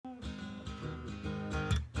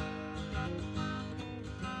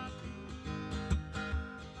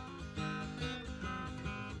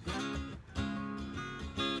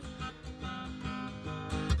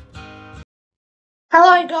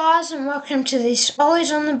Hello guys and welcome to this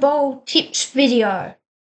Always on the Ball tips video.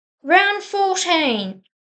 Round 14.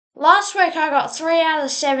 Last week I got 3 out of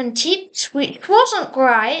 7 tips, which wasn't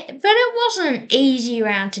great, but it wasn't an easy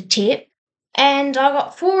round to tip. And I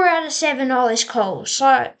got 4 out of 7 Ollie's calls,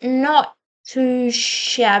 so not too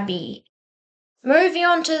shabby. Moving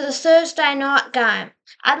on to the Thursday night game.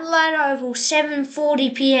 Adelaide Oval,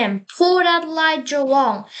 7:40pm. Port Adelaide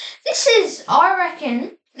Geelong. I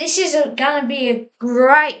reckon, this is going to be a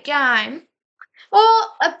great game, or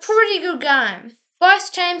a pretty good game.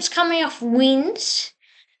 Both teams coming off wins.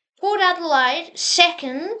 Port Adelaide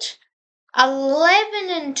second,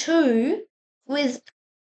 11-2 with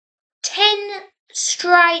 10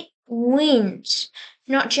 straight wins.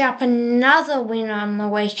 Notching up another win on the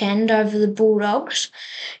weekend over the Bulldogs.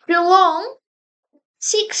 Geelong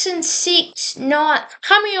 6-6, ninth,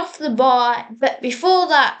 coming off the bye, but before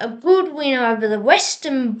that, a good win over the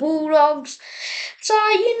Western Bulldogs. So,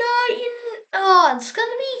 it's going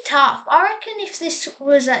to be tough. I reckon if this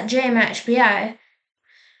was at GMHBA,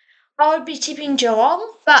 I would be tipping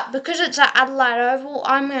Geelong, but because it's at Adelaide Oval,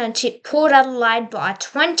 I'm going to tip Port Adelaide by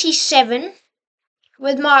 27,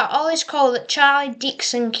 with my Ollie's call that Charlie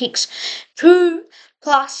Dixon kicks 2+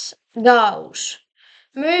 goals.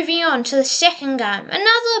 Moving on to the second game.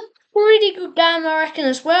 Another pretty good game, I reckon,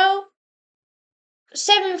 as well.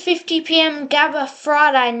 7:50pm Gabba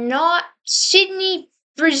Friday night.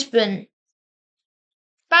 Sydney-Brisbane.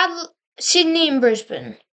 Sydney and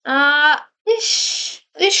Brisbane. This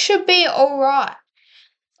should be alright.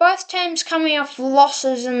 Both teams coming off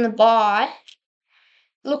losses in the bye,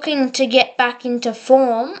 looking to get back into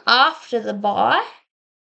form after the bye.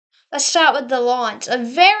 Let's start with the Lions. A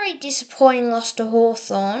very disappointing loss to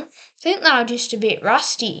Hawthorn. I think they were just a bit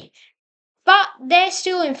rusty. But they're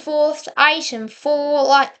still in fourth,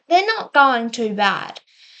 8-4. They're not going too bad.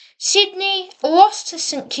 Sydney lost to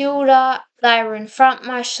St Kilda. They were in front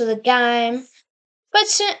most of the game. But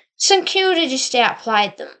St Kilda just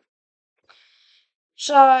outplayed them.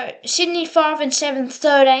 So, Sydney 5-7,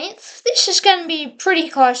 13th. This is going to be a pretty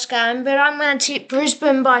close game, but I'm going to tip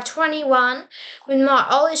Brisbane by 21 with my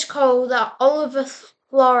Ollie's call that Oliver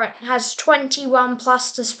Florent has 21+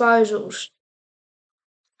 disposals.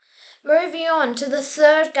 Moving on to the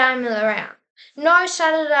third game of the round. No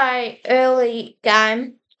Saturday early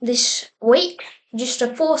game this week, just a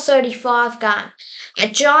 4:35 game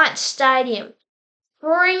at Giants Stadium.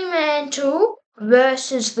 Fremantle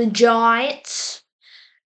versus the Giants.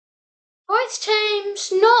 Both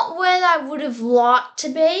teams not where they would have liked to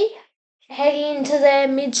be heading into their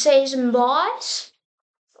mid-season byes,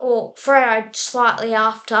 or Freo slightly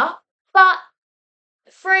after, but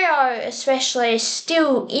Freo especially is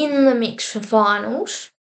still in the mix for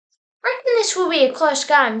finals. I reckon this will be a close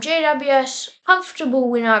game. GWS, comfortable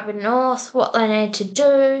win over North, what they need to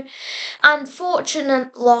do.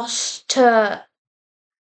 Unfortunate loss to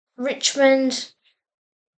Richmond,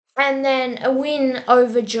 and then a win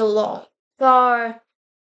over Geelong. So,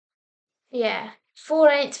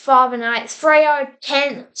 14th, 5-8. Freo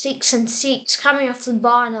 10th, 6-6, coming off the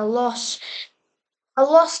bye and a loss. A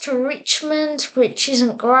loss to Richmond, which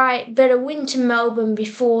isn't great, but a win to Melbourne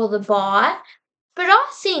before the bye. But I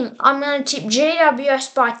think I'm going to tip GWS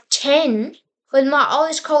by 10 with my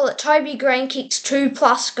Ollie's call that Toby Green kicks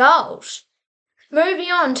 2+ goals.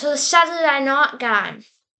 Moving on to the Saturday night game.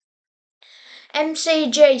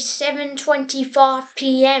 MCG,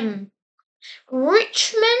 7:25pm.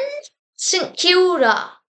 Richmond, St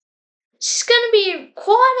Kilda. This is going to be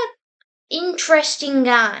quite an interesting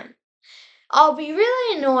game. I'll be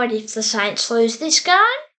really annoyed if the Saints lose this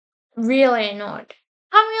game. Really annoyed.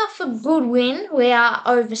 Coming off a good win, we are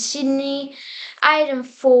over Sydney,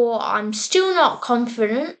 8-4. I'm still not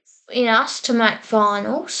confident in us to make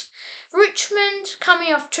finals. Richmond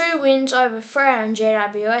coming off 2 wins over Freo and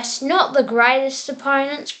GWS. Not the greatest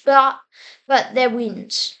opponents, but they're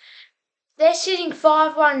wins. They're sitting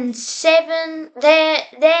 5-1-7.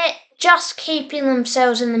 They're just keeping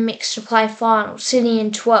themselves in the mix to play finals, sitting in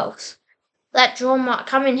 12th. That draw might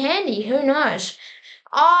come in handy, who knows?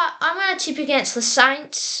 I'm going to tip against the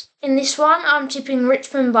Saints in this one. I'm tipping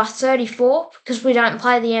Richmond by 34 because we don't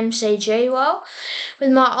play the MCG well.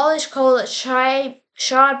 With my Ollie's call that Shai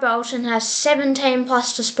Bolton has 17+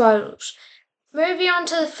 disposals. Moving on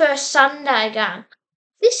to the first Sunday game.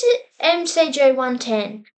 This is MCG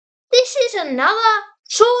 110. This is another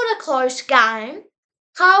sort of close game.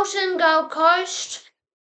 Carlton, Gold Coast.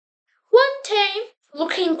 One team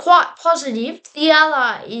looking quite positive, the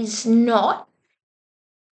other is not.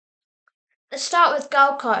 Let's start with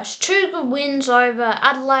Gold Coast. 2 good wins over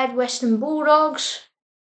Adelaide Western Bulldogs.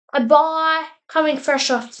 A bye, coming fresh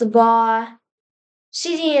off the bye.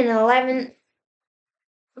 City in 11th.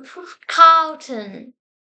 Carlton.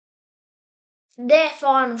 Their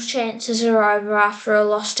final chances are over after a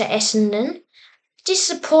loss to Essendon.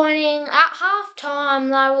 Disappointing. At half time,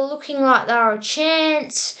 they were looking like they were a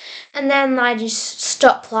chance, and then they just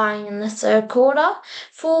stopped playing in the third quarter.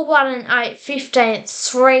 4-1 and 8, 15th,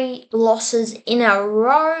 3 losses in a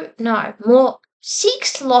row. No, more.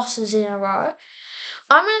 6 losses in a row.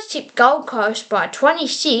 I'm going to tip Gold Coast by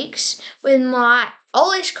 26 with my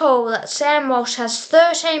Ollie's call that Sam Walsh has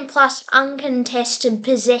 13 plus uncontested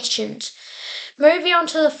possessions. Moving on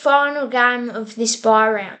to the final game of this bye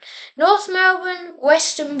round. North Melbourne,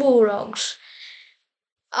 Western Bulldogs.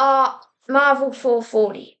 Marvel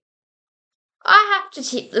 440. I have to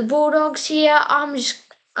tip the Bulldogs here.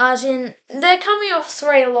 They're coming off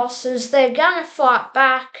 3 losses. They're going to fight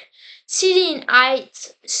back. Sitting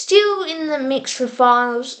 8th, still in the mix for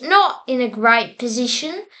finals, not in a great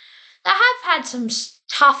position. They have had some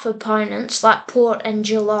tough opponents like Port and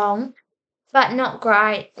Geelong, but not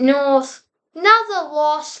great. North, another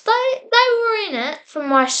loss. They were in it for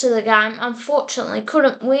most of the game. Unfortunately,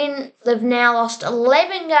 couldn't win. They've now lost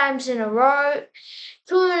 11 games in a row.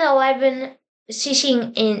 2-11,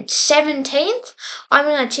 sitting in 17th. I'm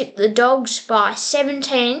going to tip the Dogs by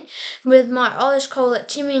 17 with my Ollie's call that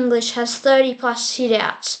Tim English has 30 plus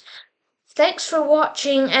sit-outs. Thanks for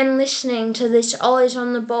watching and listening to this Ollie's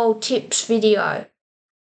on the Ball tips video.